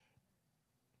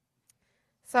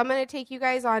So I'm going to take you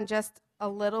guys on just a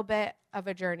little bit of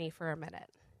a journey for a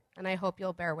minute, and I hope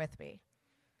you'll bear with me.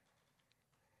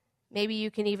 Maybe you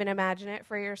can even imagine it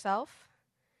for yourself.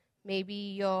 Maybe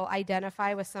you'll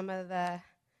identify with some of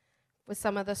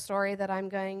the story that I'm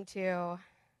going to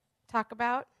talk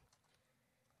about.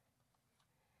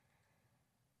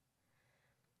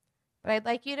 But I'd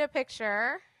like you to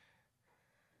picture,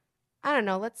 I don't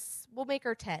know, we'll make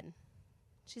her 10.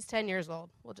 She's 10 years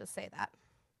old. We'll just say that.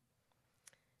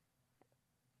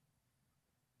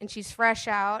 And she's fresh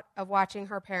out of watching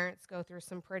her parents go through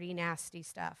some pretty nasty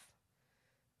stuff.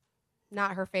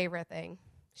 Not her favorite thing.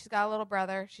 She's got a little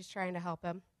brother. She's trying to help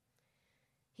him.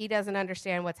 He doesn't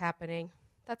understand what's happening.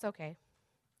 That's okay.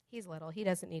 He's little. He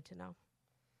doesn't need to know.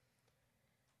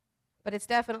 But it's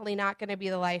definitely not going to be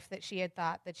the life that she had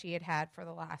thought that she had had for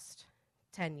the last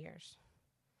 10 years.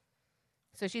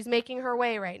 So she's making her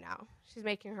way right now. She's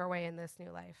making her way in this new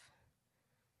life.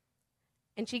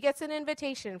 And she gets an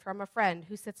invitation from a friend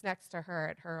who sits next to her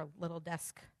at her little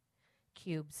desk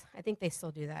cubes. I think they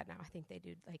still do that now. I think they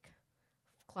do like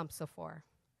clumps of 4.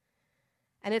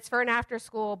 And it's for an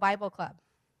after-school Bible club.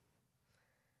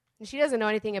 And she doesn't know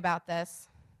anything about this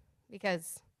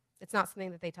because it's not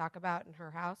something that they talk about in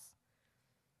her house.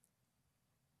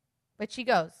 But she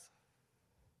goes.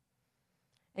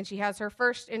 And she has her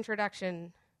first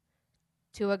introduction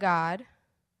to a God,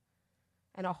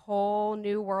 and a whole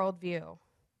new worldview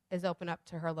is open up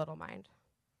to her little mind.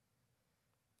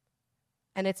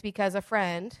 And it's because a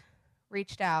friend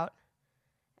reached out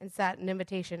and sat an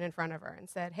invitation in front of her and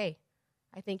said, hey,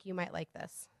 I think you might like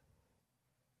this.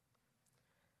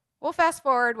 We'll fast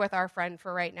forward with our friend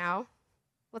for right now.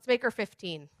 Let's make her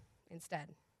 15 instead.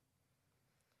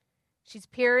 She's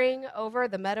peering over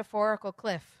the metaphorical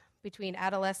cliff between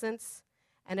adolescence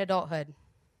and adulthood.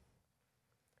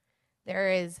 There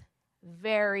is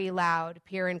very loud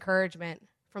peer encouragement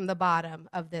from the bottom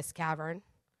of this cavern,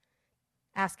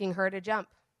 asking her to jump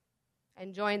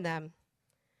and join them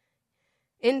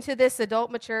into this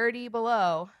adult maturity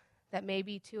below that may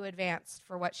be too advanced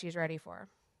for what she's ready for.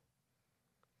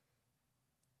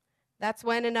 That's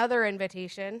when another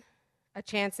invitation, a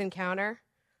chance encounter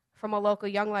from a local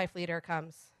Young Life leader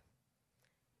comes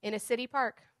in a city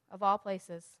park of all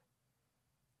places.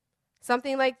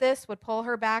 Something like this would pull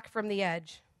her back from the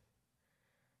edge.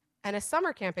 And a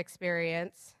summer camp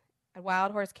experience at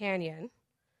Wild Horse Canyon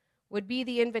would be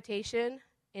the invitation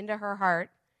into her heart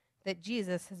that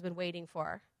Jesus has been waiting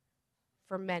for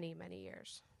many, many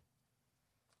years.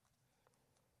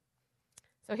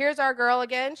 So here's our girl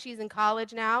again. She's in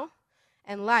college now,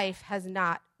 and life has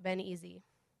not been easy.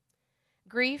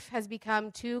 Grief has become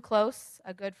too close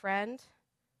a good friend,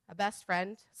 a best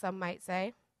friend, some might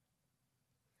say.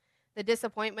 The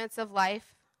disappointments of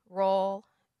life roll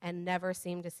and never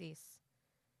seem to cease.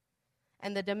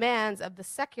 And the demands of the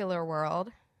secular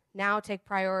world now take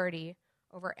priority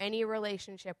over any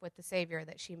relationship with the Savior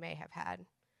that she may have had,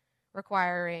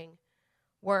 requiring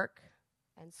work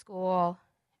and school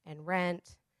and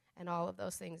rent and all of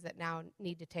those things that now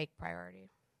need to take priority.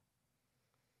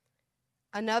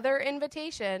 Another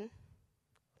invitation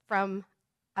from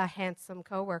a handsome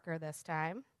coworker this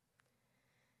time.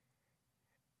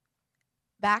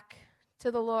 Back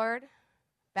to the Lord,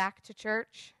 back to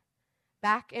church,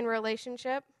 back in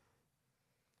relationship.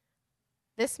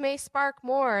 This may spark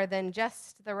more than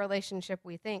just the relationship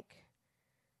we think.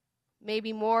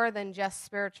 Maybe more than just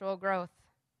spiritual growth,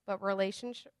 but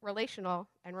relational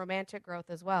and romantic growth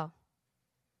as well.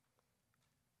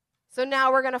 So now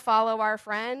we're going to follow our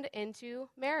friend into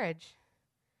marriage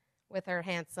with her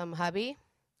handsome hubby,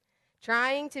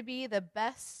 trying to be the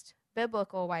best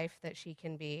biblical wife that she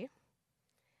can be,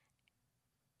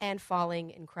 and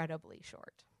falling incredibly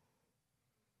short.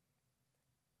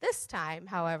 This time,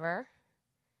 however,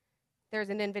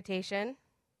 there's an invitation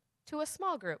to a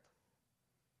small group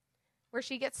where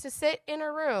she gets to sit in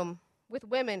a room with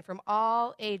women from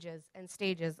all ages and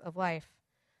stages of life.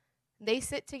 They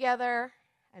sit together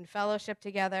and fellowship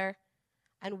together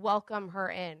and welcome her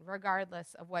in,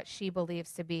 regardless of what she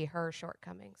believes to be her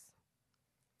shortcomings.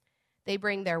 They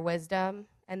bring their wisdom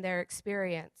and their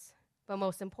experience, but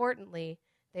most importantly,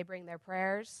 they bring their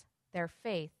prayers, their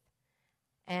faith,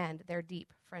 and their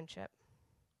deep friendship.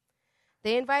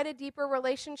 They invite a deeper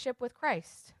relationship with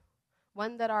Christ,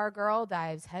 one that our girl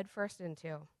dives headfirst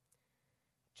into.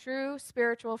 True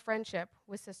spiritual friendship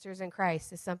with sisters in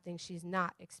Christ is something she's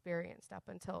not experienced up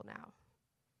until now.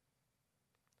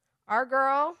 Our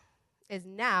girl is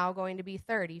now going to be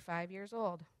 35 years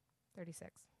old,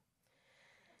 36.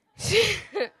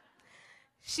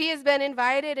 She has been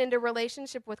invited into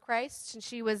relationship with Christ since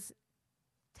she was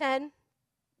 10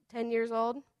 years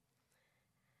old.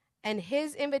 and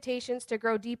his invitations to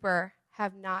grow deeper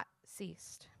have not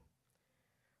ceased.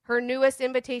 Her newest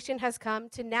invitation has come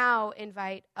to now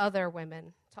invite other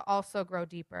women to also grow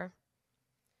deeper.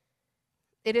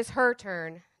 It is her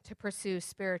turn to pursue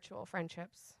spiritual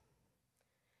friendships,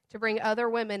 to bring other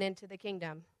women into the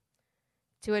kingdom.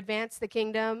 To advance the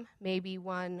kingdom, maybe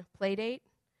one playdate,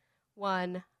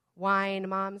 one wine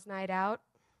mom's night out,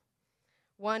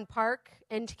 one park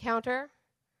encounter,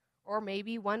 or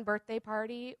maybe one birthday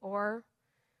party or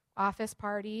office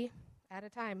party at a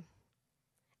time,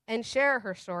 and share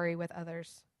her story with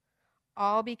others,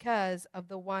 all because of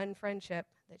the one friendship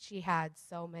that she had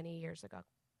so many years ago.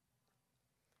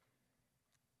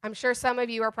 I'm sure some of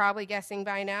you are probably guessing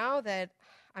by now that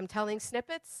I'm telling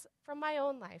snippets from my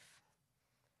own life.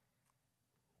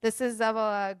 This is of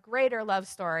a greater love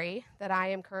story that I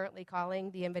am currently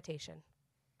calling The Invitation.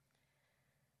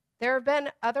 There have been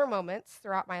other moments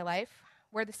throughout my life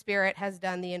where the Spirit has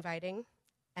done the inviting,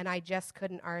 and I just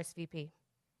couldn't RSVP.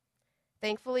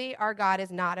 Thankfully, our God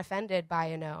is not offended by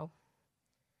a no.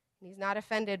 He's not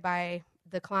offended by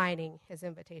declining his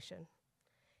invitation.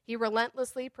 He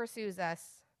relentlessly pursues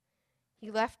us. He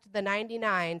left the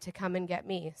 99 to come and get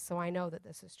me, so I know that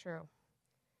this is true.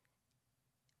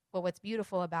 But what's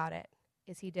beautiful about it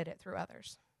is he did it through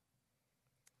others.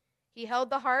 He held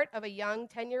the heart of a young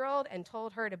 10-year-old and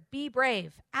told her to be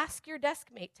brave. Ask your desk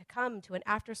mate to come to an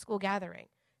after-school gathering.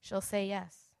 She'll say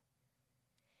yes.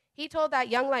 He told that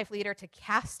young life leader to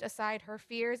cast aside her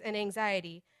fears and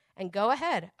anxiety and go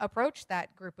ahead, approach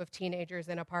that group of teenagers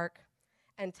in a park,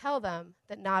 and tell them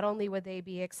that not only would they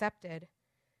be accepted,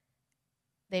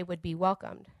 they would be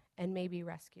welcomed and maybe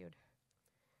rescued.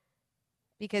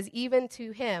 Because even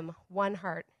to him, one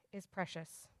heart is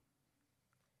precious.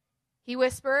 He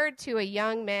whispered to a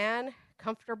young man,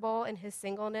 comfortable in his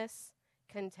singleness,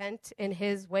 content in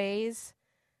his ways,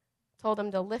 told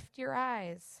him to lift your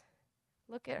eyes.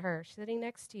 Look at her sitting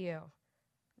next to you.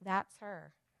 That's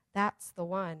her. That's the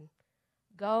one.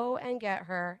 Go and get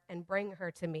her and bring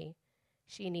her to me.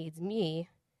 She needs me.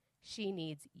 She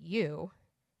needs you.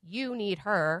 You need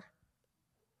her.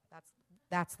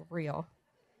 That's real.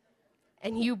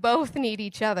 And you both need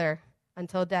each other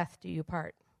until death do you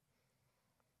part.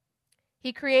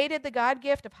 He created the God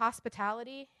gift of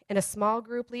hospitality in a small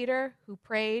group leader who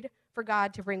prayed for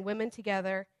God to bring women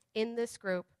together in this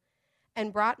group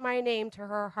and brought my name to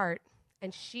her heart,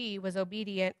 and she was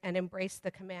obedient and embraced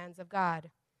the commands of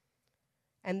God,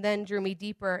 and then drew me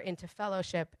deeper into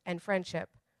fellowship and friendship,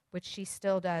 which she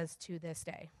still does to this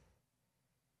day.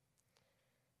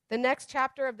 The next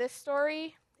chapter of this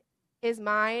story is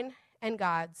mine and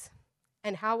God's,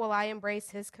 and how will I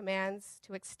embrace his commands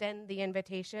to extend the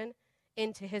invitation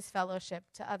into his fellowship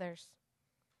to others?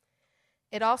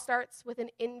 It all starts with an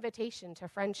invitation to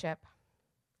friendship.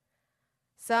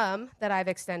 Some that I've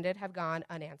extended have gone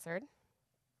unanswered.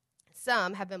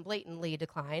 Some have been blatantly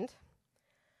declined.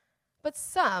 But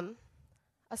some,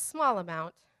 a small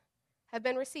amount, have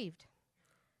been received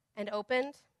and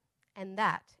opened, and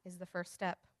that is the first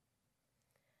step.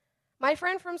 My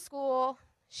friend from school,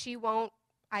 she won't,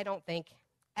 I don't think,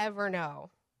 ever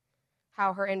know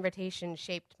how her invitation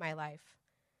shaped my life.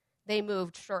 They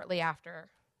moved shortly after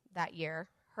that year.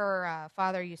 Her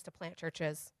father used to plant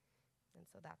churches, and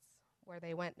so that's where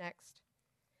they went next.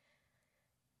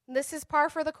 This is par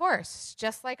for the course,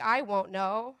 just like I won't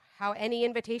know how any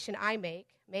invitation I make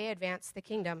may advance the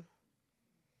kingdom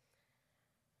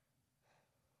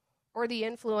or the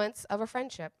influence of a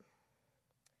friendship.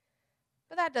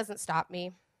 But that doesn't stop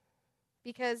me,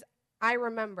 because I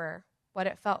remember what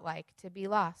it felt like to be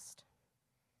lost.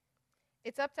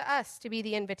 It's up to us to be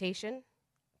the invitation,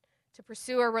 to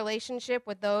pursue a relationship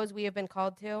with those we have been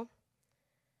called to.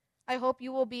 I hope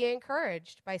you will be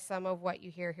encouraged by some of what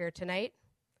you hear here tonight,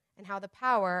 and how the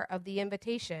power of the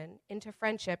invitation into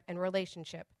friendship and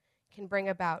relationship can bring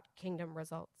about kingdom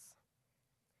results.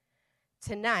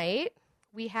 Tonight,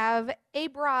 we have a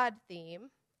broad theme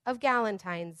of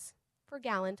Galentine's for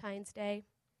Galentine's Day.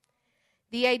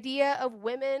 The idea of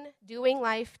women doing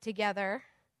life together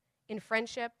in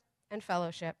friendship and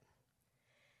fellowship.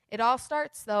 It all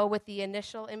starts, though, with the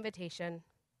initial invitation,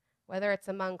 whether it's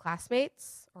among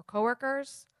classmates or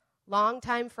coworkers,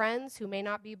 longtime friends who may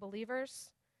not be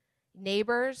believers,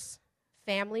 neighbors,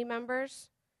 family members,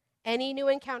 any new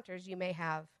encounters you may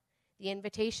have. The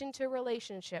invitation to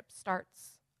relationship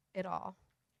starts it all.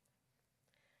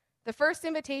 The first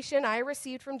invitation I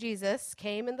received from Jesus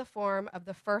came in the form of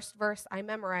the first verse I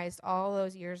memorized all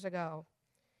those years ago.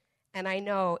 And I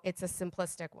know it's a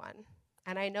simplistic one.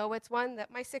 And I know it's one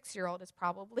that my 6-year-old is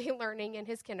probably learning in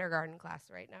his kindergarten class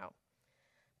right now.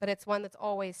 But it's one that's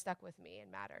always stuck with me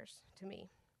and matters to me.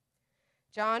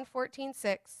 John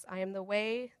 14:6, I am the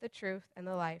way, the truth, and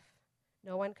the life.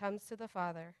 No one comes to the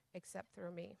Father except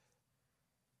through me.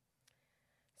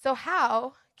 So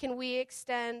how can we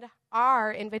extend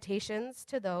our invitations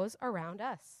to those around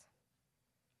us?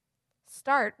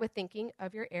 Start with thinking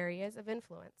of your areas of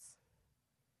influence.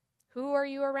 Who are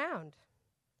you around?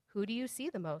 Who do you see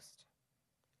the most?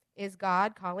 Is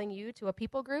God calling you to a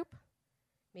people group?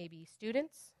 Maybe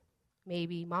students,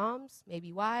 maybe moms,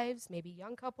 maybe wives, maybe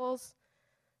young couples,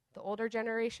 the older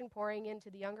generation pouring into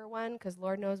the younger one because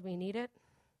Lord knows we need it.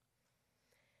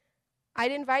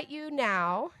 I'd invite you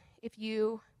now, if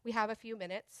we have a few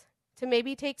minutes, to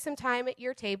maybe take some time at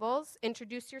your tables,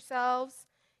 introduce yourselves,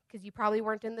 because you probably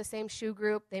weren't in the same shoe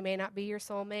group. They may not be your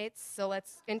soulmates, so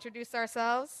let's introduce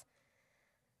ourselves.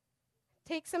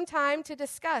 Take some time to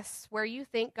discuss where you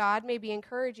think God may be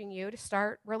encouraging you to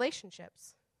start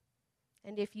relationships.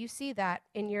 And if you see that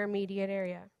in your immediate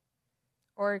area,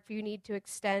 or if you need to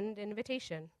extend an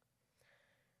invitation.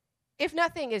 If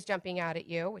nothing is jumping out at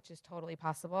you, which is totally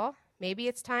possible, maybe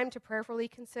it's time to prayerfully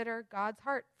consider God's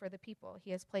heart for the people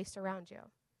he has placed around you.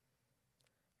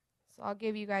 So I'll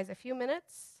give you guys a few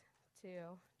minutes to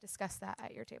discuss that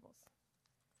at your tables.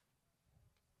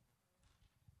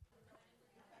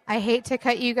 I hate to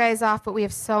cut you guys off, but we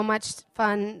have so much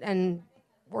fun and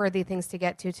worthy things to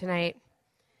get to tonight.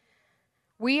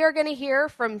 We are going to hear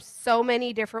from so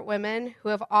many different women who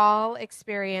have all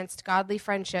experienced godly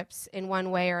friendships in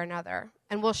one way or another,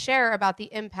 and will share about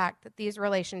the impact that these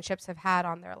relationships have had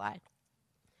on their life.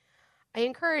 I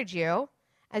encourage you,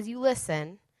 as you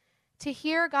listen, to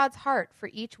hear God's heart for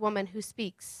each woman who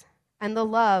speaks and the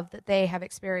love that they have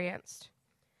experienced.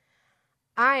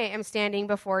 I am standing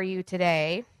before you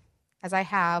today, as I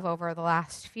have over the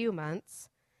last few months,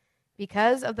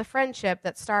 because of the friendship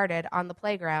that started on the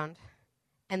playground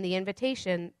and the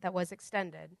invitation that was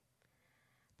extended,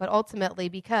 but ultimately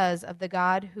because of the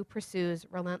God who pursues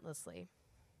relentlessly,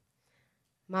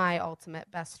 my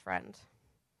ultimate best friend,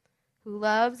 who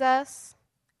loves us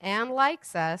and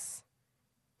likes us,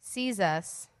 sees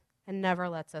us, and never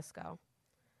lets us go.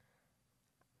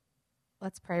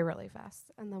 Let's pray really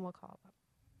fast, and then we'll call it up.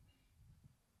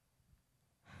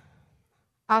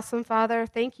 Awesome Father,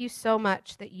 thank you so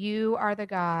much that you are the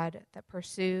God that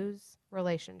pursues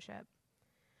relationship.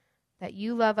 That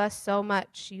you love us so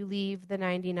much, you leave the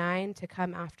 99 to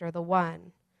come after the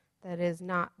one that is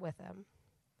not with him.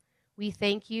 We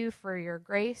thank you for your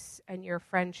grace and your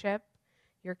friendship,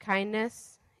 your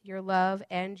kindness, your love,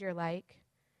 and your like.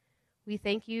 We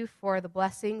thank you for the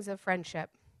blessings of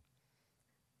friendship.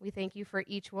 We thank you for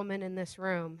each woman in this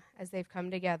room as they've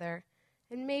come together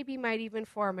and maybe might even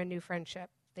form a new friendship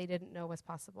they didn't know was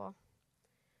possible.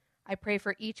 I pray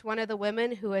for each one of the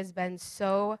women who has been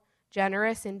so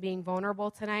generous in being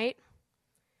vulnerable tonight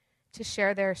to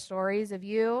share their stories of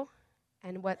you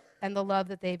and the love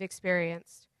that they've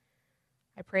experienced.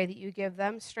 I pray that you give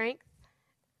them strength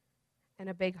and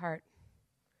a big heart.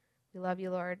 We love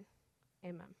you, Lord.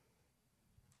 Amen.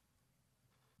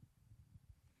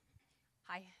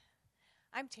 Hi,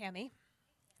 I'm Tammy.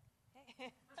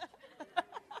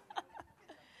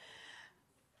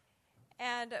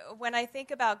 And when I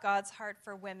think about God's heart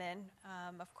for women,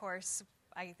 of course,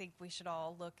 I think we should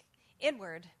all look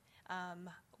inward.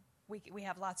 We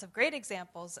have lots of great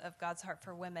examples of God's heart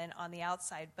for women on the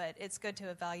outside, but it's good to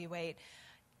evaluate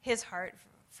his heart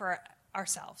for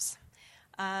ourselves.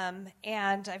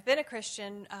 And I've been a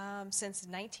Christian since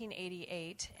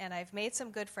 1988, and I've made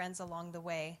some good friends along the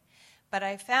way. But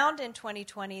I found in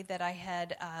 2020 that I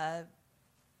had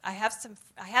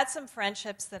some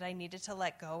friendships that I needed to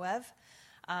let go of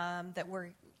that were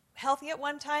healthy at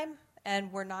one time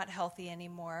and were not healthy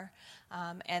anymore.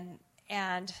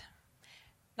 And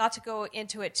not to go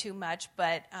into it too much,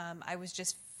 but I was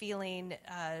just feeling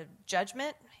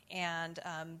judgment, and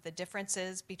the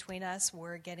differences between us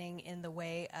were getting in the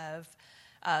way of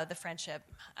the friendship.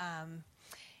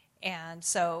 And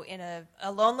so in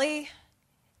a lonely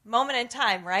moment in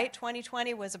time, right?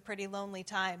 2020 was a pretty lonely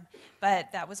time,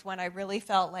 but that was when I really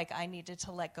felt like I needed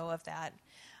to let go of that.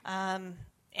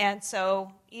 And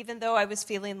so even though I was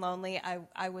feeling lonely,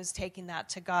 I was taking that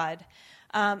to God.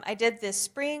 I did this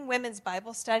spring women's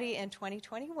Bible study in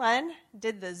 2021,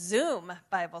 did the Zoom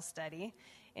Bible study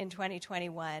in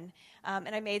 2021,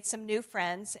 and I made some new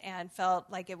friends and felt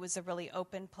like it was a really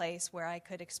open place where I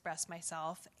could express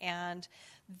myself. And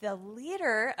the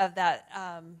leader of that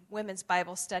women's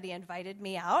Bible study invited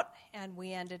me out, and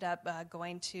we ended up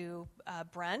going to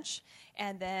brunch,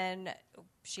 and then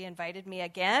she invited me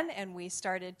again, and we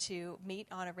started to meet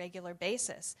on a regular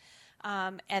basis.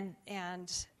 And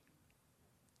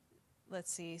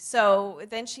let's see. So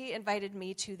then she invited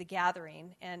me to the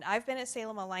gathering. And I've been at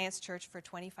Salem Alliance Church for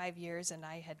 25 years, and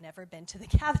I had never been to the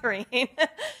gathering.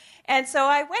 And so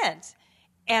I went,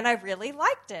 and I really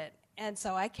liked it. And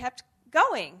so I kept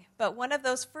going. But one of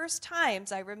those first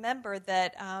times, I remember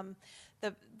that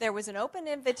there was an open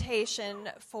invitation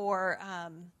for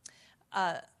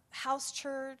a house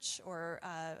church or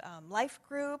a life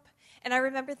group. And I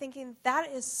remember thinking,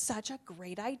 that is such a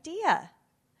great idea.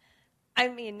 I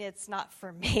mean, it's not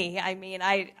for me. I mean,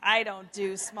 I don't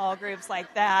do small groups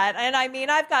like that. And I mean,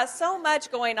 I've got so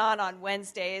much going on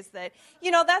Wednesdays that,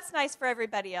 that's nice for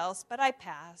everybody else, but I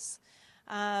pass.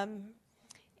 And,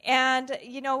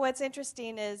 what's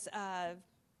interesting is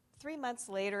 3 months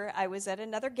later, I was at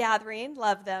another gathering,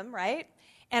 love them, right?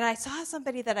 And I saw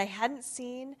somebody that I hadn't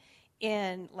seen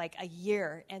in like a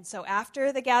year. And so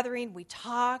after the gathering, we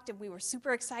talked, and we were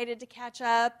super excited to catch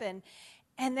up.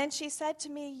 And then she said to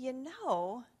me, I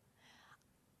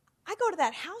go to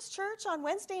that house church on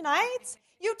Wednesday nights.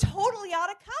 You totally ought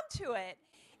to come to it.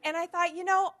 And I thought,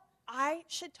 I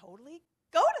should totally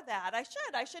go to that.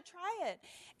 I should try it.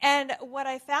 And what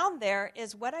I found there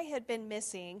is what I had been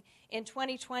missing in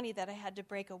 2020 that I had to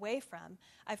break away from.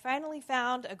 I finally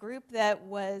found a group that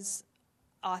was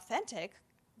authentic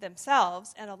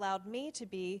themselves and allowed me to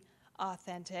be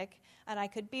authentic, and I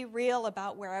could be real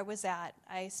about where I was at.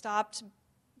 I stopped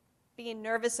being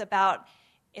nervous about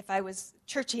if I was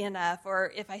churchy enough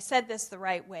or if I said this the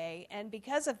right way. And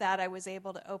because of that, I was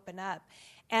able to open up.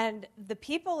 And the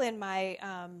people in my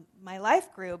my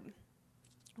life group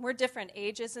were different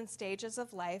ages and stages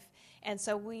of life. And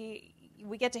so we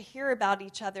get to hear about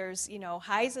each other's,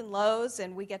 highs and lows,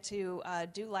 and we get to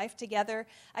do life together.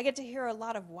 I get to hear a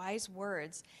lot of wise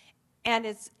words. And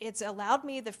it's allowed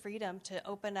me the freedom to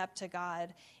open up to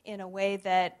God in a way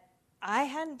that I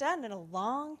hadn't done in a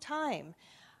long time.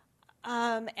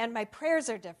 And my prayers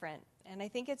are different. And I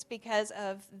think it's because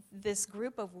of this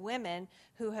group of women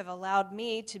who have allowed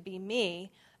me to be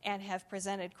me and have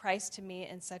presented Christ to me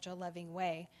in such a loving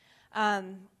way.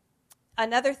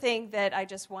 Another thing that I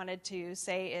just wanted to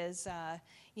say is,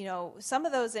 some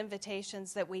of those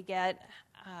invitations that we get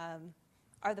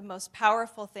are the most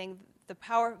powerful thing,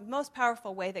 most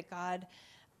powerful way that God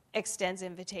extends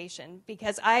invitation,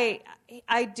 because I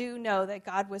do know that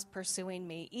God was pursuing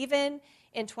me. Even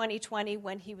in 2020,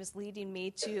 when he was leading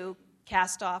me to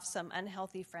cast off some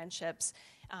unhealthy friendships,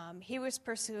 he was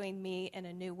pursuing me in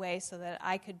a new way so that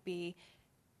I could be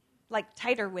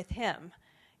tighter with him.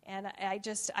 And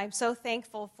I'm so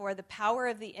thankful for the power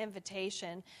of the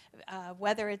invitation,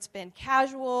 whether it's been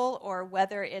casual or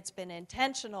whether it's been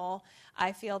intentional.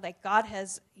 I feel that God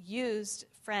has used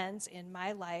friends in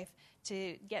my life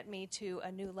to get me to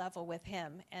a new level with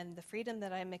him. And the freedom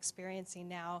that I'm experiencing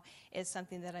now is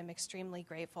something that I'm extremely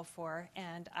grateful for.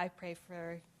 And I pray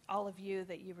for all of you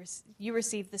that you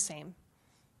receive the same.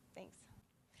 Thanks.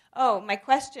 Oh, my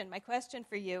question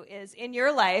for you is, in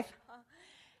your life,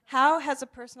 how has a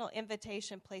personal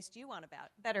invitation placed you on a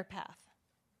better path?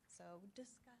 So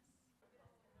discuss.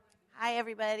 Hi,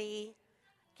 everybody.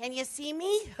 Can you see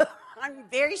me? I'm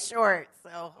very short, so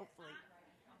hopefully.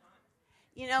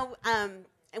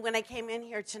 And when I came in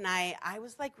here tonight, I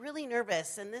was really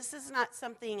nervous, and this is not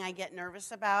something I get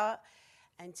nervous about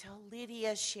until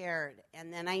Lydia shared,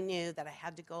 and then I knew that I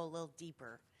had to go a little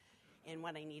deeper in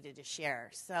what I needed to share.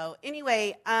 So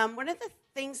anyway, one of the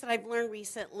things that I've learned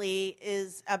recently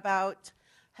is about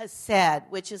Hesed,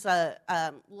 which is a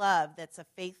love that's a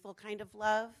faithful kind of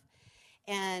love,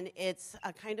 and it's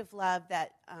a kind of love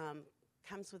that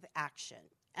comes with action.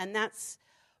 And that's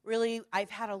really,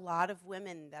 I've had a lot of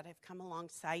women that have come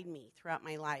alongside me throughout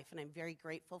my life, and I'm very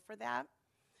grateful for that.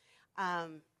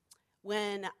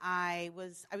 When I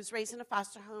was raised in a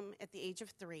foster home at the age of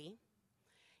 3,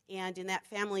 and in that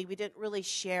family, we didn't really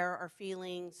share our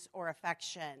feelings or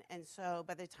affection. And so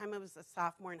by the time I was a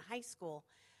sophomore in high school,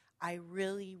 I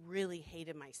really, really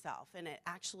hated myself, and it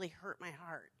actually hurt my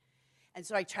heart. And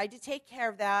so I tried to take care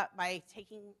of that by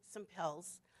taking some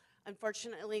pills.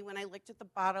 Unfortunately, when I looked at the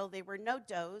bottle, they were no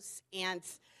dose, and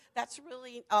that's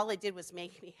really all it did was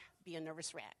make me be a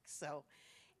nervous wreck. So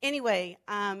anyway,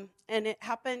 and it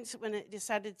happened when it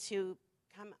decided to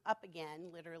come up again,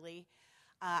 literally.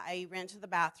 I ran to the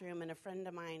bathroom, and a friend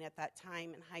of mine at that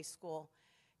time in high school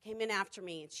came in after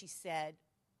me, and she said,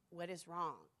 "What is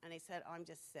wrong?" And I said, "Oh, I'm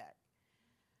just sick."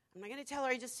 I'm not going to tell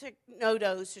her I just took no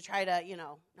dose to try to,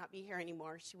 not be here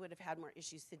anymore. She would have had more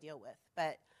issues to deal with.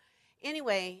 But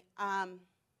anyway,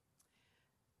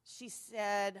 she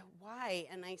said, "Why?"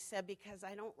 And I said, "Because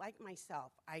I don't like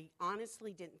myself. I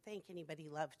honestly didn't think anybody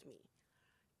loved me."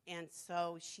 And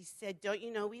so she said, "Don't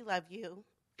you know we love you?"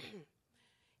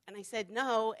 And I said,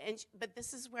 no, but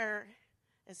this is where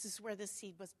the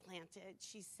seed was planted.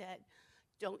 She said,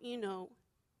 don't you know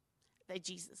that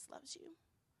Jesus loves you?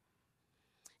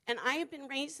 And I have been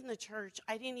raised in the church.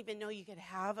 I didn't even know you could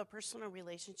have a personal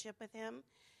relationship with him.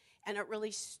 And it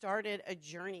really started a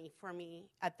journey for me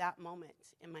at that moment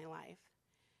in my life.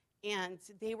 And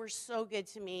they were so good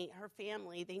to me. Her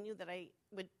family, they knew that I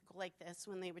would go like this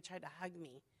when they would try to hug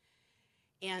me.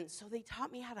 And so they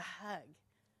taught me how to hug.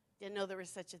 Didn't know there was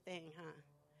such a thing, huh?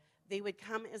 They would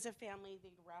come as a family.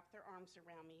 They'd wrap their arms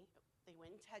around me. They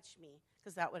wouldn't touch me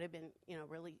because that would have been,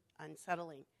 really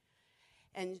unsettling.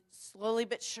 And slowly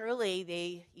but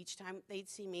surely, each time they'd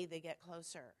see me, they'd get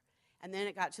closer. And then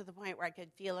it got to the point where I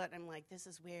could feel it. I'm like, this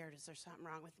is weird. Is there something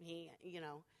wrong with me?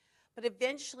 But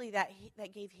eventually that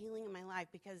gave healing in my life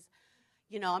because,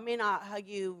 I may not hug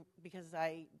you because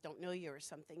I don't know you or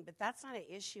something, but that's not an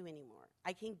issue anymore.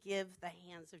 I can give the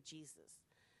hands of Jesus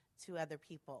to other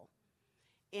people.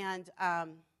 And I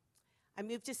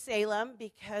moved to Salem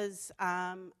because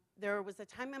there was a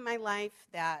time in my life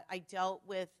that I dealt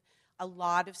with a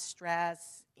lot of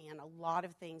stress and a lot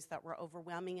of things that were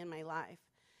overwhelming in my life.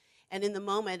 And in the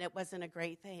moment, it wasn't a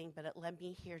great thing, but it led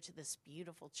me here to this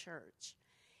beautiful church.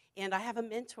 And I have a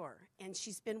mentor, and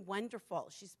she's been wonderful.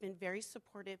 She's been very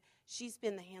supportive. She's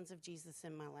been the hands of Jesus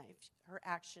in my life. Her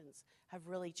actions have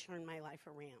really turned my life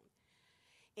around.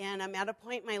 And I'm at a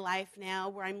point in my life now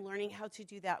where I'm learning how to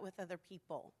do that with other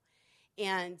people.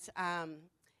 And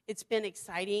it's been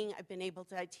exciting. I've been able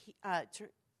to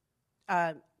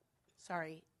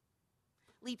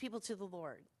lead people to the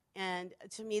Lord. And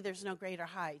to me, there's no greater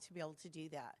high to be able to do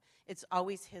that. It's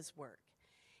always his work.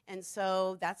 And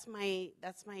so that's my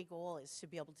goal, is to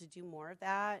be able to do more of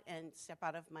that and step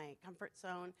out of my comfort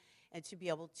zone and to be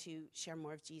able to share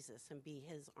more of Jesus and be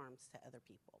his arms to other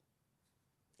people.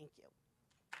 Thank you.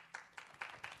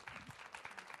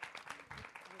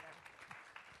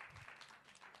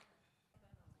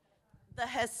 The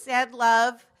Hesed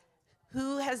love.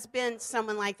 Who has been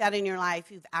someone like that in your life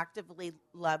who've actively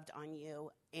loved on you,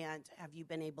 and have you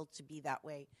been able to be that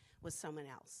way with someone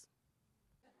else?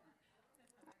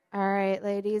 All right,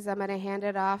 ladies, I'm going to hand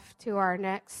it off to our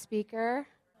next speaker.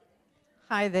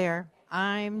 Hi there.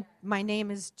 My name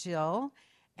is Jill,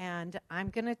 and I'm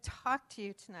going to talk to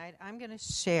you tonight. I'm going to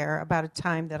share about a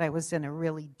time that I was in a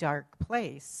really dark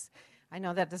place. I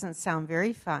know that doesn't sound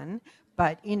very fun,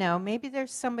 but, maybe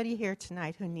there's somebody here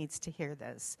tonight who needs to hear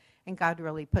this, and God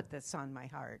really put this on my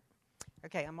heart.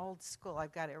 Okay, I'm old school.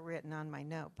 I've got it written on my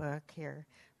notebook here.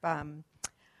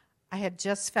 I had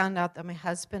just found out that my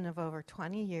husband of over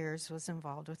 20 years was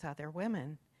involved with other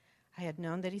women. I had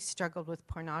known that he struggled with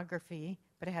pornography,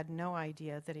 but I had no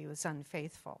idea that he was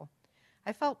unfaithful.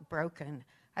 I felt broken.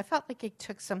 I felt like he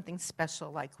took something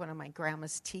special, like one of my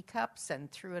grandma's teacups, and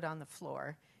threw it on the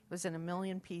floor. It was in a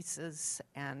million pieces,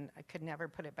 and I could never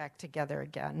put it back together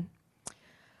again.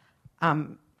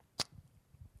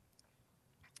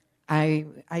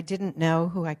 I didn't know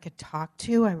who I could talk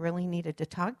to. I really needed to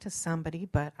talk to somebody,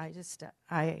 but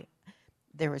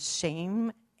there was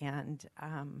shame, and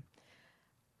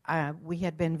we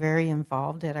had been very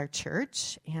involved at our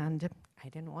church, and I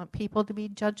didn't want people to be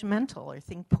judgmental or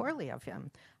think poorly of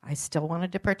him. I still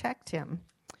wanted to protect him.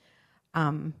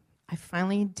 I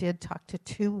finally did talk to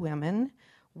two women.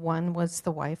 One was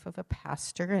the wife of a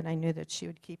pastor, and I knew that she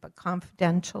would keep it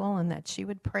confidential and that she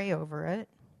would pray over it.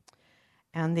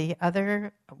 And the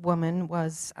other woman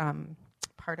was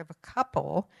part of a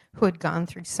couple who had gone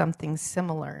through something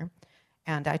similar.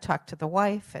 And I talked to the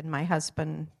wife, and my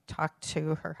husband talked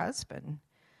to her husband.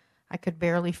 I could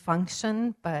barely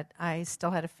function, but I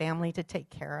still had a family to take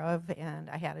care of, and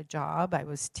I had a job. I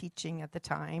was teaching at the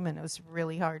time, and it was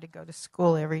really hard to go to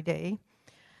school every day.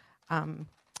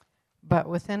 But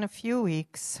within a few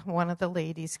weeks, one of the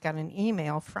ladies got an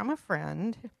email from a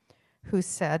friend who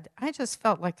said, I just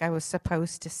felt like I was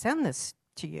supposed to send this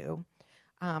to you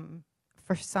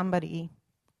for somebody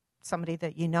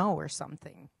that you know or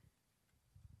something.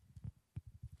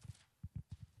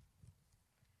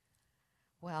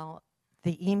 Well,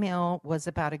 the email was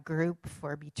about a group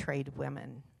for betrayed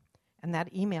women, and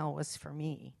that email was for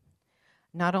me.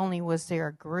 Not only was there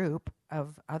a group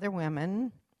of other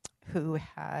women who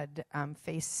had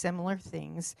faced similar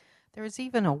things, there was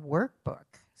even a workbook,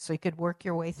 so you could work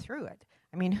your way through it.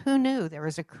 I mean, who knew there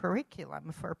was a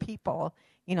curriculum for people,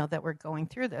 that were going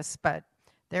through this? But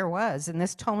there was, and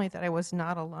this told me that I was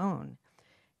not alone.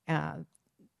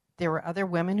 There were other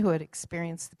women who had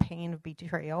experienced the pain of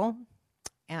betrayal,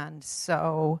 and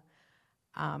so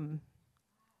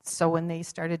when they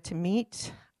started to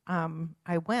meet,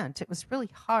 I went. It was really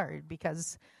hard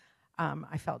because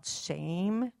I felt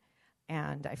shame,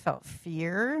 and I felt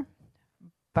fear,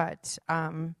 but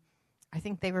I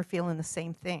think they were feeling the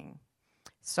same thing.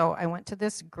 So I went to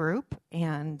this group,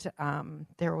 and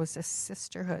there was a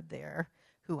sisterhood there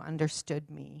who understood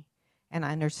me, and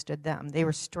I understood them. They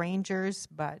were strangers,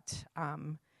 but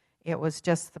it was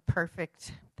just the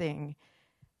perfect thing.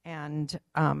 And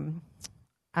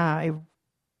I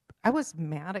was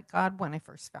mad at God when I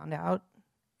first found out.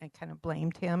 I kind of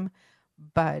blamed him.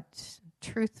 But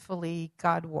truthfully,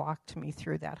 God walked me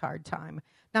through that hard time.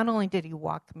 Not only did he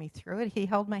walk me through it, he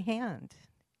held my hand.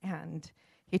 And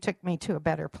he took me to a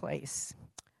better place.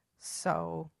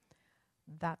 So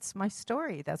that's my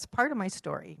story. That's part of my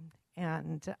story.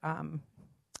 And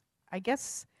I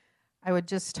guess I would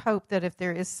just hope that if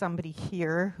there is somebody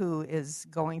here who is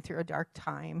going through a dark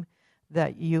time,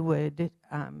 that you would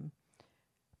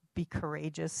be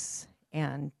courageous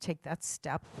and take that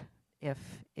step if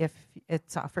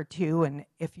it's offered to you. And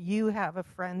if you have a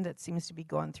friend that seems to be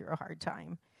going through a hard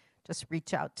time, just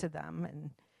reach out to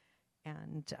them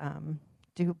and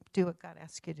do what God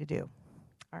asks you to do.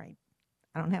 All right.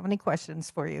 I don't have any questions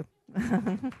for you.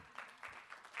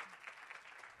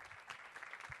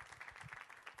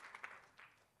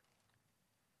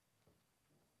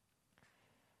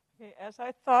 As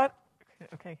I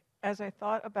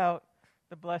thought about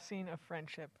the blessing of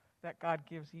friendship that God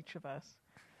gives each of us,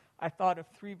 I thought of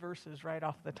 3 verses right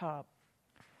off the top.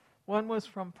 One was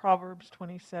from Proverbs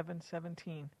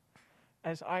 27:17.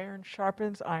 As iron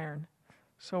sharpens iron,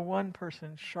 so one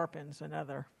person sharpens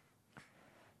another.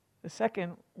 The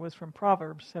second was from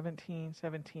Proverbs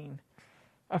 17:17.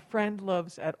 A friend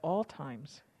loves at all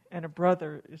times, and a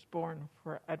brother is born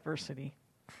for adversity.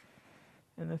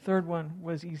 And the third one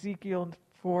was Ezekiel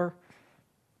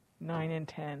 4:9 and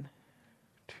 10.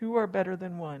 2 are better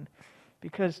than one,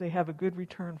 because they have a good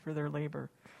return for their labor.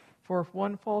 For if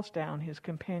one falls down, his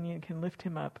companion can lift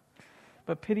him up.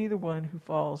 But pity the one who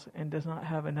falls and does not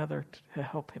have another to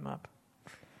help him up.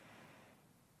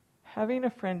 Having a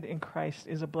friend in Christ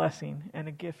is a blessing and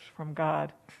a gift from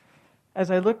God. As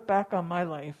I look back on my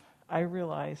life, I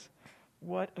realize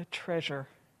what a treasure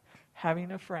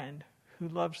having a friend who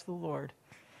loves the Lord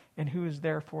and who is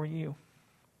there for you.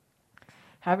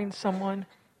 Having someone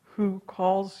who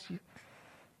calls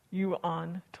you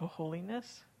on to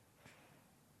holiness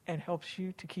and helps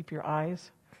you to keep your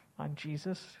eyes on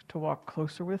Jesus, to walk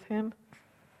closer with him,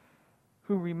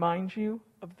 who reminds you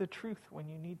of the truth when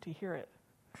you need to hear it.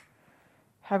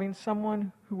 Having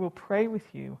someone who will pray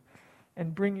with you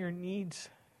and bring your needs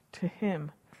to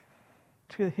him,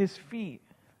 to his feet,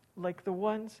 like the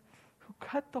ones who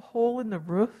cut the hole in the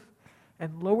roof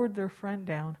and lowered their friend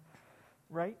down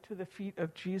right to the feet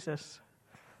of Jesus,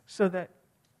 so that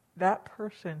that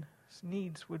person's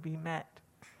needs would be met.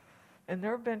 And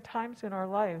there have been times in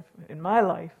my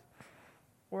life,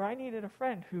 where I needed a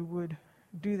friend who would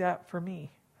do that for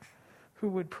me, who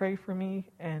would pray for me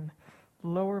and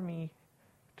lower me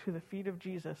to the feet of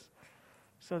Jesus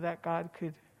so that God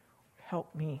could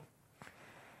help me.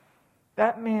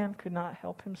 That man could not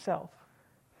help himself,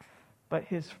 but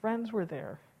his friends were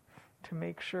there to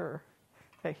make sure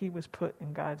that he was put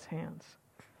in God's hands.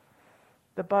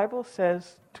 The Bible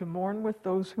says to mourn with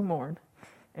those who mourn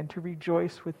and to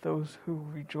rejoice with those who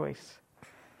rejoice.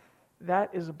 That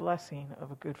is a blessing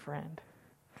of a good friend.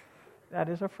 That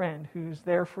is a friend who's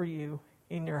there for you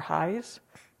in your highs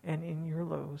and in your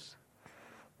lows.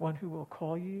 One who will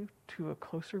call you to a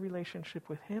closer relationship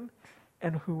with him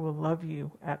and who will love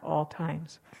you at all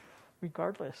times,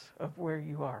 regardless of where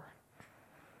you are.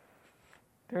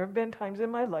 There have been times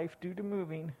in my life due to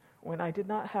moving when I did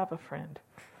not have a friend.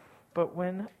 But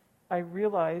when I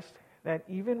realized that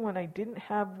even when I didn't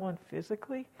have one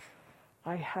physically,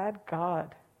 I had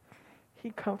God.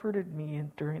 He comforted me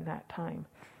during that time,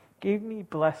 gave me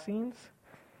blessings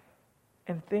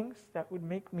and things that would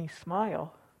make me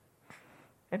smile.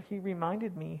 And he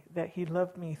reminded me that he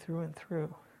loved me through and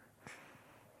through.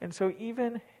 And so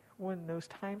even when those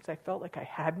times I felt like I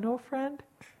had no friend,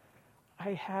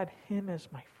 I had him as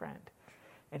my friend.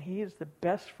 And he is the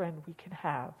best friend we can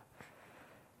have.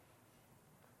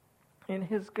 In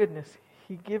his goodness,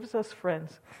 he gives us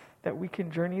friends that we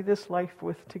can journey this life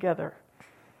with together.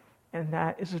 And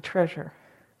that is a treasure.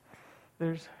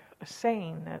 There's a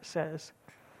saying that says,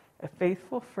 a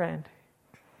faithful friend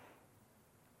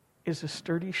is a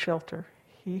sturdy shelter.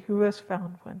 He who has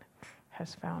found one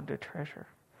has found a treasure.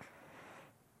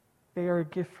 They are a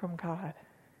gift from God.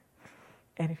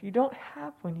 And if you don't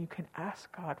have one, you can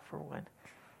ask God for one.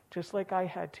 Just like I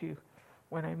had to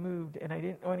when I moved and I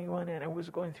didn't know anyone and I was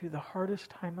going through the hardest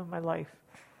time of my life,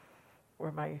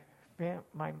 where my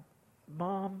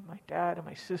mom, my dad, and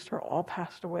my sister all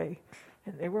passed away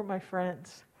and they were my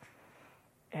friends.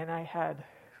 And I had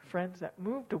friends that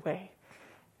moved away.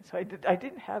 So I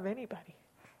didn't have anybody.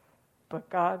 But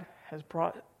God has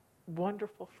brought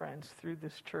wonderful friends through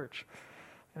this church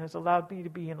and has allowed me to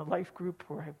be in a life group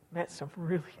where I've met some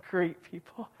really great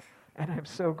people. And I'm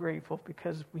so grateful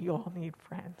because we all need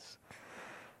friends.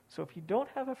 So if you don't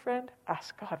have a friend,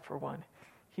 ask God for one.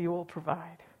 He will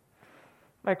provide.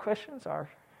 My questions are,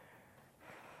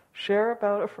 share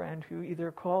about a friend who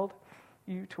either called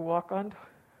you to walk on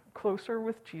closer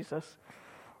with Jesus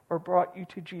or brought you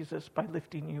to Jesus by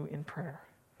lifting you in prayer.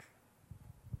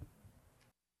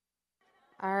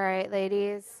 All right,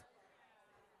 ladies.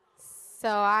 So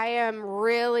I am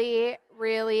really,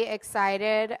 really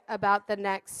excited about the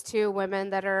next two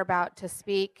women that are about to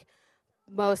speak,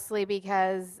 mostly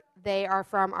because they are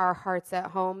from our Hearts at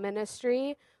Home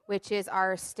ministry, which is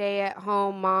our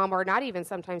stay-at-home mom, or not even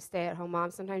sometimes stay-at-home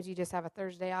mom. Sometimes you just have a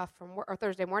Thursday off from work, or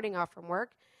Thursday morning off from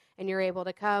work, and you're able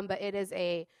to come. But it is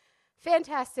a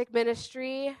fantastic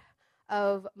ministry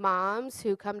of moms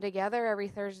who come together every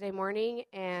Thursday morning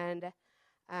and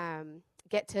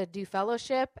get to do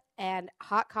fellowship and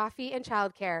hot coffee and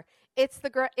childcare. It's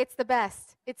the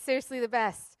best. It's seriously the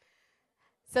best.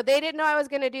 So they didn't know I was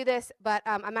going to do this, but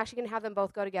I'm actually going to have them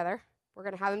both go together. We're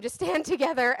going to have them just stand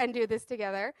together and do this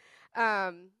together.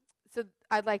 So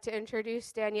I'd like to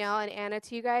introduce Danielle and Anna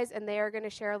to you guys, and they are going to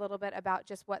share a little bit about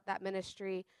just what that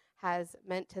ministry has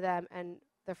meant to them and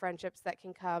the friendships that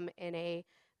can come in a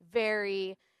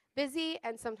very busy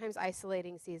and sometimes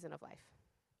isolating season of life.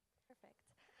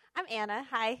 I'm Anna.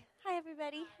 Hi,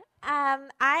 everybody.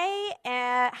 I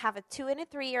have a 2 and a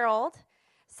 3-year-old,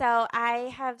 so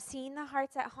I have seen the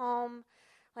Hearts at Home,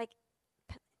 like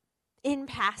in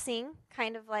passing,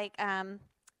 kind of like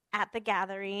at the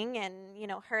gathering, and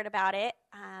heard about it.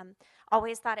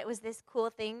 Always thought it was this cool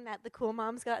thing that the cool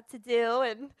moms got to do,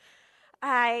 and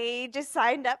I just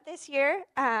signed up this year.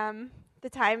 The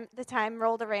time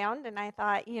rolled around, and I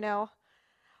thought,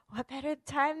 what better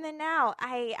time than now?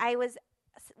 I was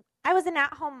an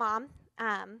at-home mom.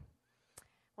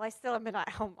 Well, I still am an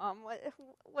at-home mom.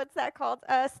 What's that called?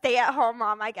 A stay-at-home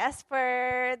mom, I guess,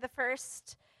 for the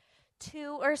first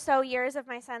 2 or so years of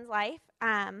my son's life.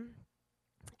 And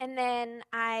then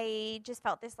I just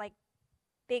felt this like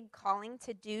big calling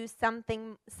to do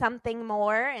something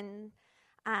more. And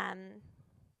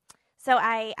so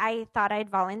I thought I'd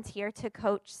volunteer to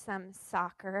coach some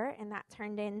soccer, and that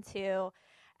turned into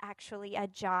actually a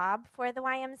job for the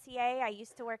YMCA. I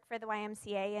used to work for the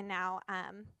YMCA, and now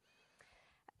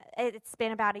it's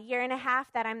been about 1.5 years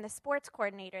that I'm the sports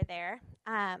coordinator there.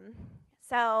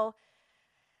 So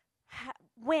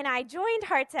when I joined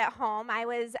Hearts at Home, I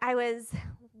was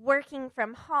working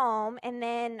from home, and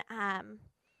then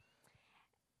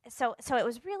so it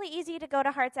was really easy to go to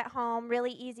Hearts at Home,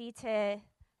 really easy to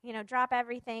drop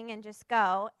everything and just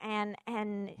go. And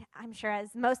I'm sure,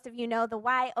 as most of you know, the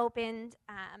Y opened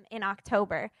in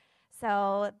October.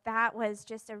 So that was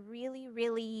just a really,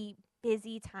 really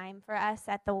busy time for us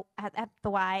at the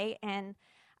Y. And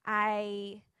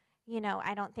I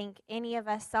don't think any of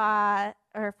us saw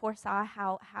or foresaw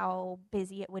how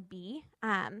busy it would be.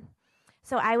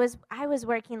 So I was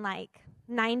working like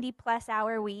 90+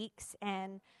 hour weeks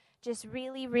and just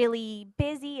really, really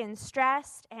busy and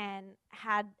stressed, and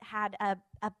had a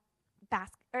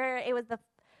it was the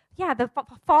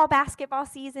fall basketball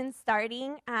season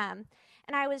starting, and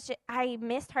I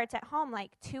missed Hearts at Home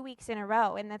like 2 weeks in a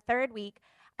row. And the third week,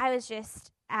 I was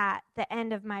just at the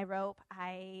end of my rope.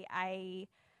 I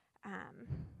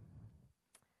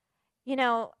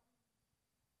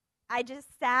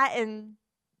just sat and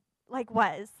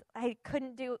I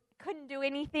couldn't do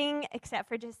anything except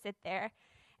for just sit there.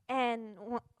 And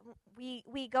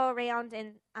we go around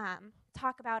and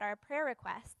talk about our prayer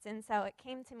requests. And so it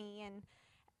came to me, and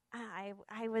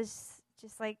I was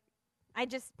just like, I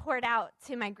just poured out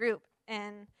to my group.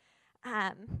 And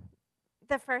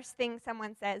the first thing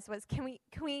someone says was, can we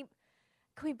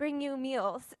bring you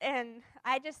meals? And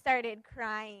I just started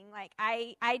crying. Like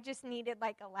I just needed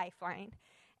like a lifeline.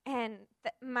 And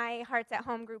my Hearts at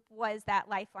Home group was that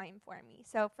lifeline for me.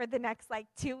 So for the next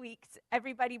 2 weeks,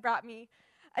 everybody brought me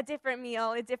a different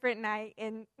meal, a different night.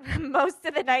 And most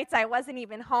of the nights I wasn't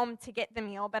even home to get the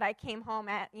meal, but I came home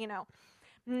at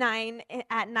 9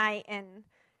 at night and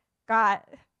got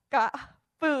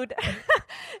food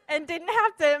and didn't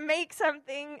have to make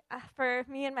something for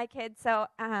me and my kids. So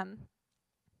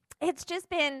it's just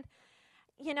been,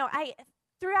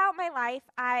 throughout my life,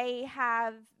 I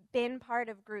have been part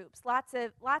of groups, lots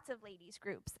of ladies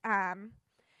groups, and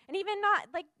even not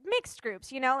mixed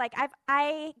groups.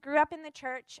 I grew up in the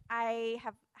church. I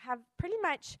have pretty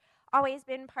much always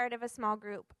been part of a small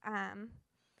group. And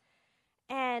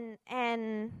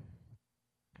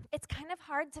it's kind of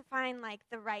hard to find like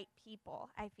the right people.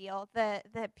 I feel the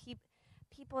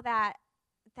people that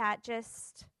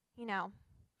just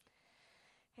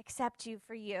accept you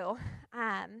for you.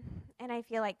 And I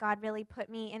feel like God really put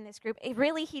me in this group.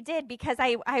 He did, because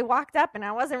I walked up and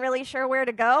I wasn't really sure where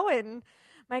to go, and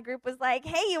my group was like,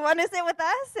 "Hey, you want to sit with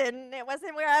us?" And it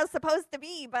wasn't where I was supposed to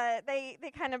be, but they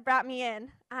kind of brought me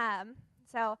in.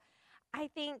 So I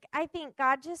think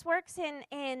God just works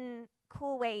in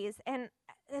cool ways. And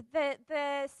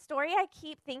the story I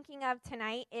keep thinking of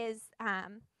tonight is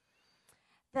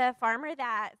the farmer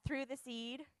that threw the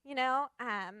seed,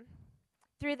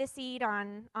 threw the seed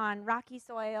on rocky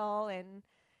soil and,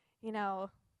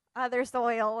 other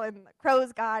soil, and the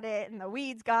crows got it and the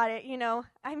weeds got it.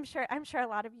 I'm sure a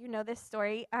lot of you know this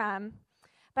story.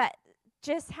 But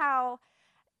just how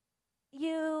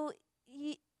you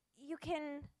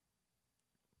can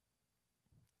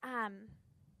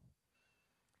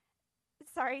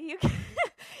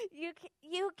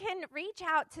you can reach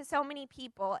out to so many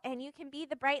people, and you can be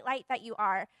the bright light that you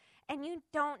are, and you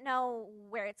don't know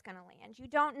where it's going to land. You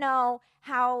don't know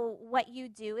how what you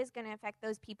do is going to affect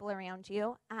those people around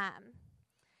you.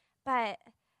 But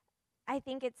I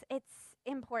think it's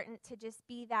important to just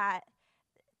be that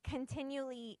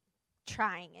continually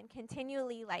trying and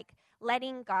continually like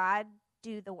letting God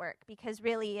do the work, because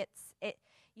really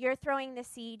you're throwing the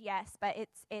seed, yes, but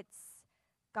it's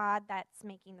God that's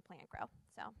making the plant grow.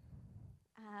 So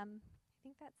I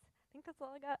think that's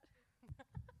all I got.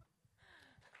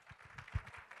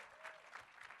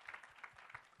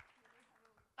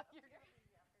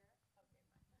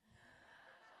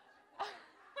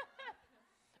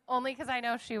 Only because I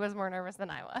know she was more nervous than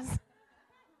I was.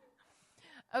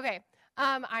 Okay,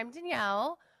 I'm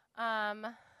Danielle.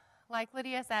 Like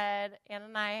Lydia said, Anna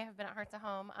and I have been at Hearts at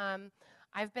Home.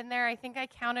 I've been there, I think I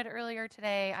counted earlier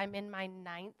today, I'm in my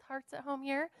 9th Hearts at Home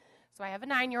year. So I have a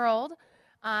 9-year-old,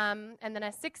 and then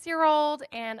a 6-year-old,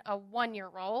 and a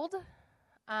 1-year-old.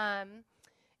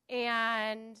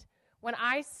 And when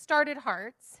I started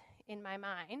Hearts, in my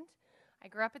mind, I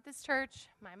grew up at this church.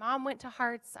 My mom went to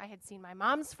Hearts. I had seen my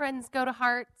mom's friends go to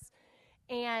Hearts.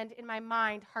 And in my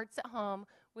mind, Hearts at Home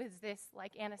was this,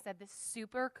 like Anna said, this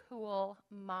super cool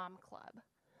mom club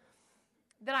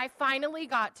that I finally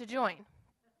got to join.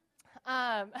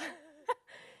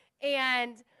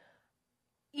 And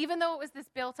even though it was this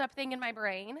built-up thing in my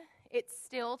brain, it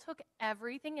still took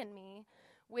everything in me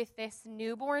with this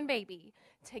newborn baby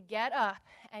to get up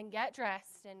and get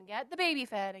dressed and get the baby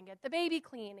fed and get the baby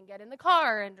clean and get in the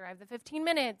car and drive the 15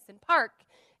 minutes and park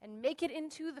and make it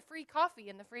into the free coffee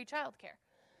and the free childcare.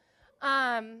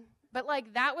 But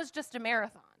like that was just a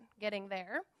marathon getting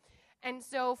there. And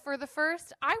so for the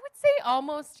first, I would say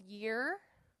almost year,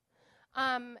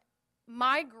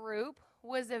 my group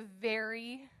was a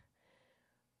very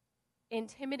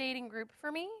intimidating group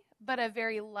for me, but a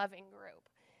very loving group.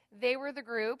 They were the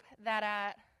group that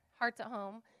at Hearts at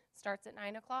Home starts at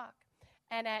 9 o'clock.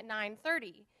 And at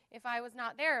 9:30, if I was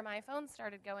not there, my phone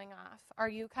started going off. Are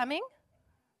you coming?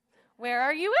 Where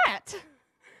are you at?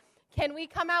 Can we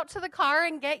come out to the car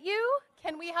and get you?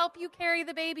 Can we help you carry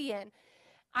the baby in?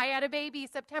 I had a baby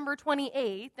September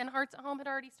 28th, and Hearts at Home had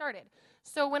already started.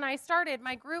 So when I started,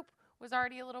 my group was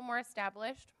already a little more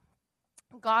established.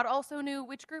 God also knew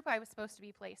which group I was supposed to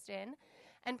be placed in,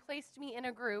 and placed me in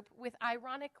a group with,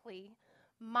 ironically,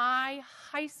 my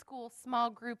high school small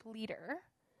group leader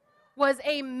was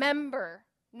a member,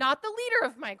 not the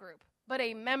leader of my group, but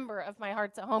a member of my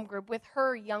Hearts at Home group with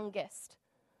her youngest.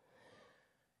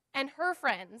 And her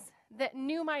friends that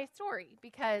knew my story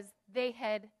because they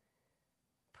had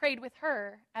prayed with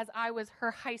her as I was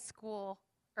her high schooler.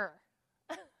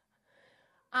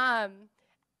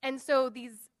 And so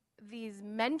these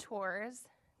mentors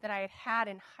that I had had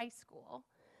in high school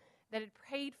that had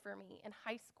prayed for me in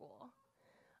high school,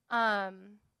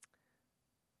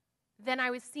 then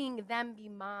I was seeing them be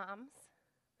moms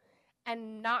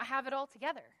and not have it all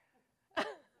together,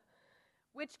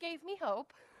 which gave me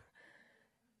hope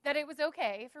that it was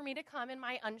okay for me to come in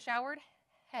my unshowered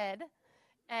head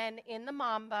and in the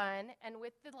mom bun and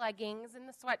with the leggings and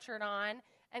the sweatshirt on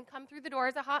and come through the door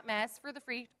as a hot mess for the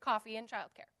free coffee and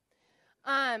childcare.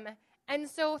 And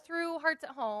so through Hearts at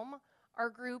Home,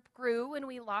 our group grew and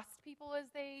we lost people as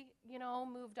they,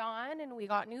 moved on, and we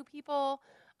got new people.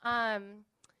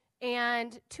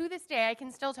 And to this day, I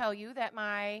can still tell you that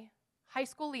my high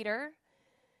school leader,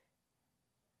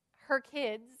 her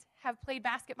kids have played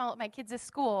basketball at my kids'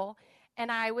 school,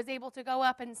 and I was able to go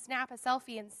up and snap a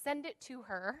selfie and send it to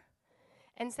her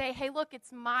and say, hey, look,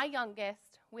 it's my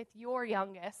youngest with your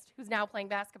youngest, who's now playing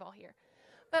basketball here.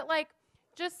 But, like,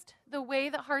 just the way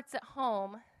that Hearts at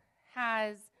Home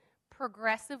has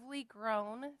progressively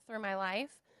grown through my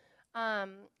life.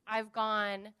 I've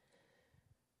gone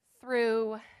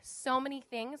through so many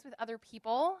things with other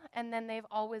people, and then they've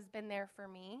always been there for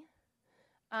me.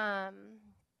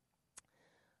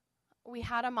 We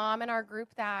had a mom in our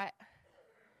group that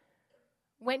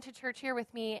went to church here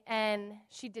with me, and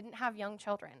she didn't have young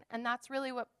children. And that's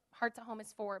really what Hearts at Home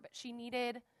is for. But she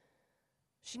needed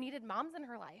moms in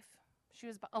her life. She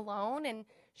was alone, and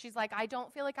she's like, I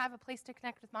don't feel like I have a place to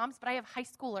connect with moms, but I have high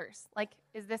schoolers. Like,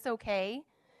 is this okay?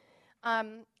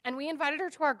 And we invited her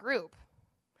to our group,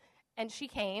 and she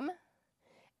came,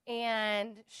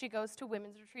 and she goes to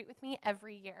women's retreat with me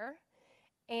every year.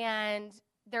 And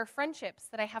they're friendships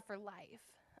that I have for life,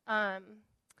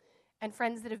 and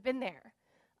friends that have been there.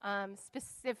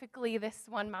 Specifically, this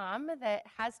one mom that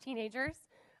has teenagers,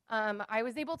 I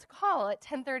was able to call at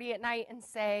 10:30 at night and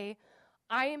say,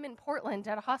 I am in Portland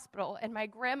at a hospital, and my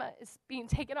grandma is being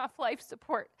taken off life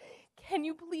support. Can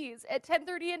you please, at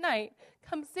 10:30 at night,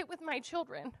 come sit with my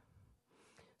children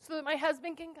so that my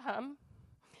husband can come,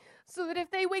 so that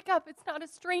if they wake up, it's not a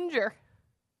stranger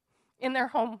in their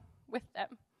home with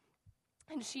them.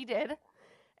 And she did.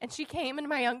 And she came, and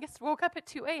my youngest woke up at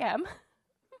 2 a.m.,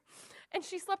 and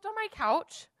she slept on my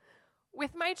couch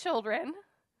with my children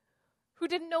who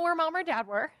didn't know where mom or dad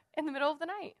were in the middle of the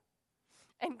night.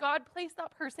 And God placed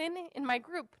that person in my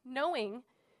group knowing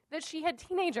that she had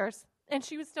teenagers, and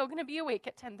she was still going to be awake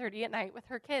at 10:30 at night with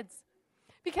her kids.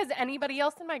 Because anybody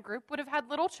else in my group would have had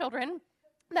little children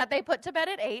that they put to bed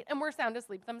at 8 and were sound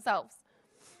asleep themselves.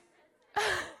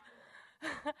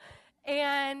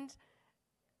 And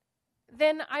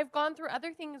then I've gone through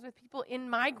other things with people in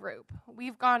my group.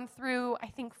 We've gone through, I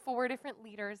think, 4 different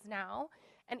leaders now,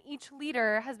 and each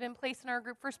leader has been placed in our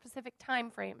group for specific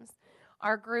time frames.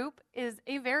 Our group is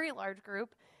a very large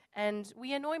group, and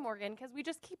we annoy Morgan because we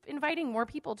just keep inviting more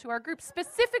people to our group,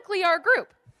 specifically our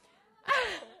group.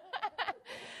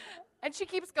 And she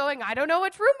keeps going, I don't know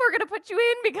which room we're going to put you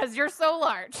in because you're so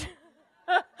large.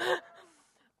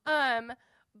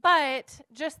 But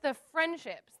just the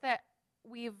friendships that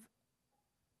we've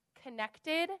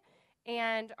connected,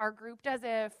 and our group does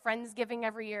a Friendsgiving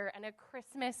every year and a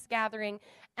Christmas gathering,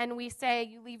 and we say,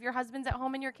 you leave your husbands at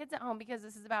home and your kids at home because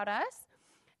this is about us.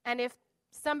 And if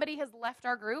somebody has left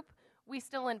our group, we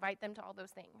still invite them to all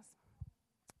those things.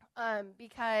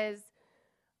 Because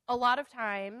a lot of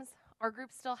times, our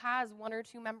group still has 1 or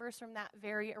 2 members from that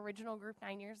very original group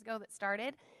 9 years ago that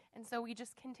started, and so we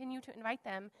just continue to invite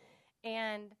them.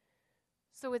 And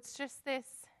so it's just this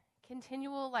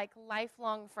continual, like,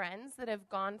 lifelong friends that have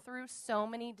gone through so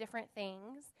many different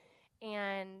things,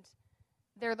 and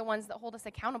they're the ones that hold us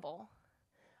accountable.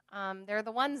 They're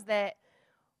the ones that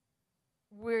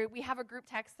we have a group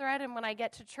text thread, and when I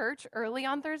get to church early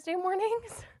on Thursday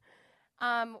mornings,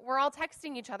 we're all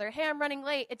texting each other, hey, I'm running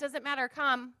late. It doesn't matter,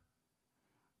 come.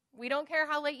 We don't care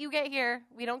how late you get here.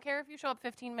 We don't care if you show up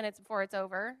 15 minutes before it's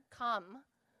over. Come.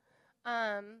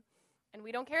 And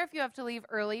we don't care if you have to leave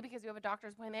early because you have a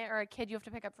doctor's appointment or a kid you have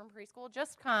to pick up from preschool.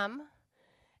 Just come.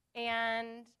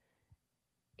 And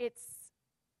it's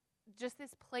just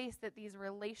this place that these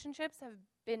relationships have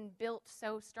been built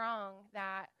so strong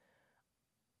that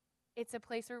it's a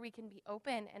place where we can be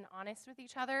open and honest with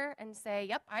each other and say,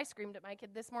 yep, I screamed at my kid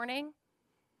this morning.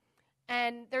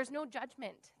 And there's no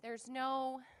judgment.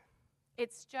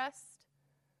 It's just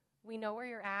we know where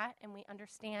you're at and we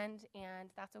understand, and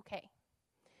that's okay.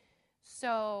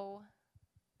 So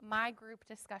my group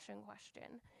discussion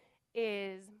question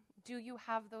is, do you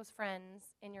have those friends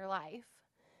in your life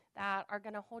that are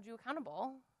going to hold you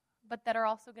accountable, but that are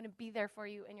also going to be there for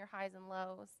you in your highs and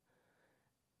lows?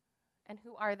 And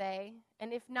who are they?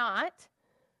 And if not,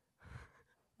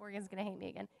 Morgan's going to hate me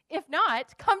again. If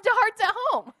not, come to Hearts at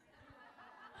Home.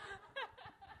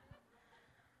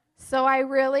 So I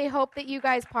really hope that you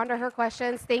guys ponder her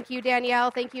questions. Thank you, Danielle.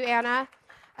 Thank you, Anna.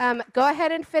 Go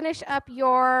ahead and finish up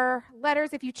your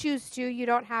letters if you choose to. You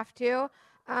don't have to.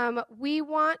 We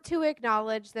want to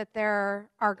acknowledge that there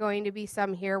are going to be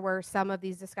some here where some of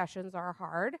these discussions are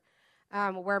hard,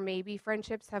 where maybe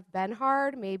friendships have been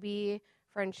hard, maybe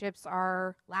friendships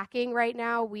are lacking right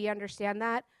now. We understand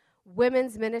that.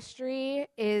 Women's ministry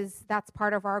that's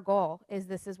part of our goal,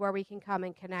 this is where we can come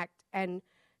and connect and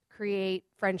create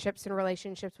friendships and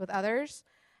relationships with others.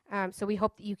 So we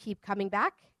hope that you keep coming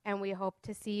back, and we hope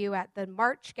to see you at the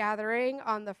March gathering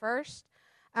on the 1st.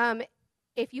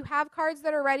 If you have cards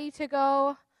that are ready to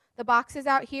go, the box is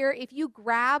out here. If you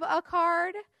grab a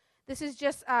card, this is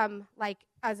just like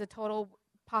as a total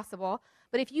possible,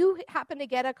 but if you happen to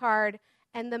get a card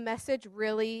and the message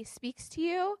really speaks to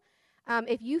you,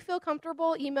 if you feel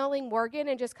comfortable emailing Morgan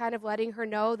and just kind of letting her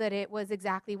know that it was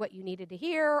exactly what you needed to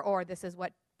hear, or this is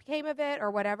what came of it,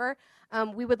 or whatever,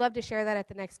 we would love to share that at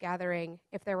the next gathering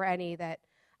if there were any that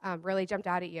really jumped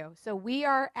out at you. So we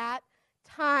are at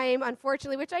time,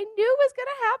 unfortunately, which I knew was going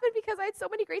to happen because I had so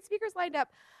many great speakers lined up.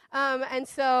 And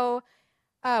so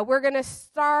we're going to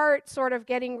start sort of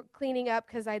cleaning up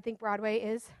because I think Broadway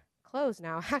is closed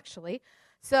now, actually.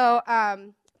 So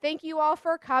thank you all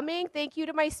for coming. Thank you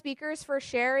to my speakers for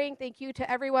sharing. Thank you to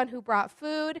everyone who brought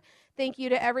food. Thank you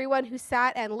to everyone who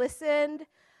sat and listened.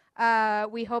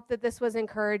 We hope that this was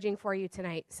encouraging for you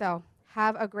tonight. So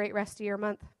have a great rest of your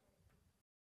month.